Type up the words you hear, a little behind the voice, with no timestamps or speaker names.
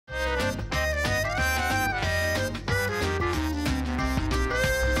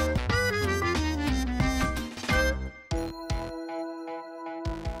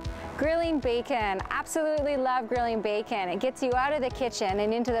Grilling bacon. Absolutely love grilling bacon. It gets you out of the kitchen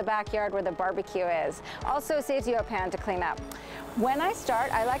and into the backyard where the barbecue is. Also saves you a pan to clean up. When I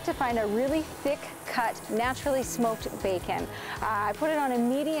start, I like to find a really thick cut, naturally smoked bacon. I put it on a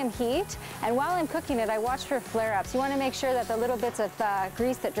medium heat, and while I'm cooking it, I watch for flare-ups. You want to make sure that the little bits of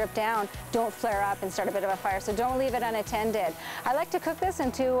grease that drip down don't flare up and start a bit of a fire, so don't leave it unattended. I like to cook this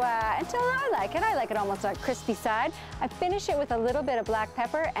until I like it. I like it almost on a crispy side. I finish it with a little bit of black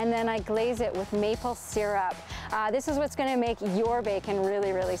pepper, and then I glaze it with maple syrup. This is what's going to make your bacon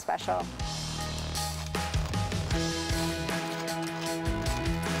really, really special.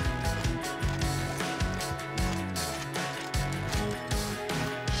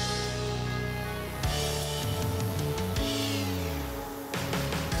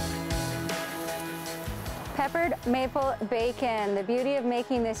 Peppered maple bacon. The beauty of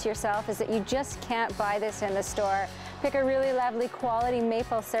making this yourself is that you just can't buy this in the store. Pick a really lovely quality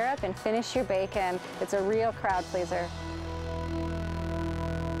maple syrup and finish your bacon. It's a real crowd pleaser.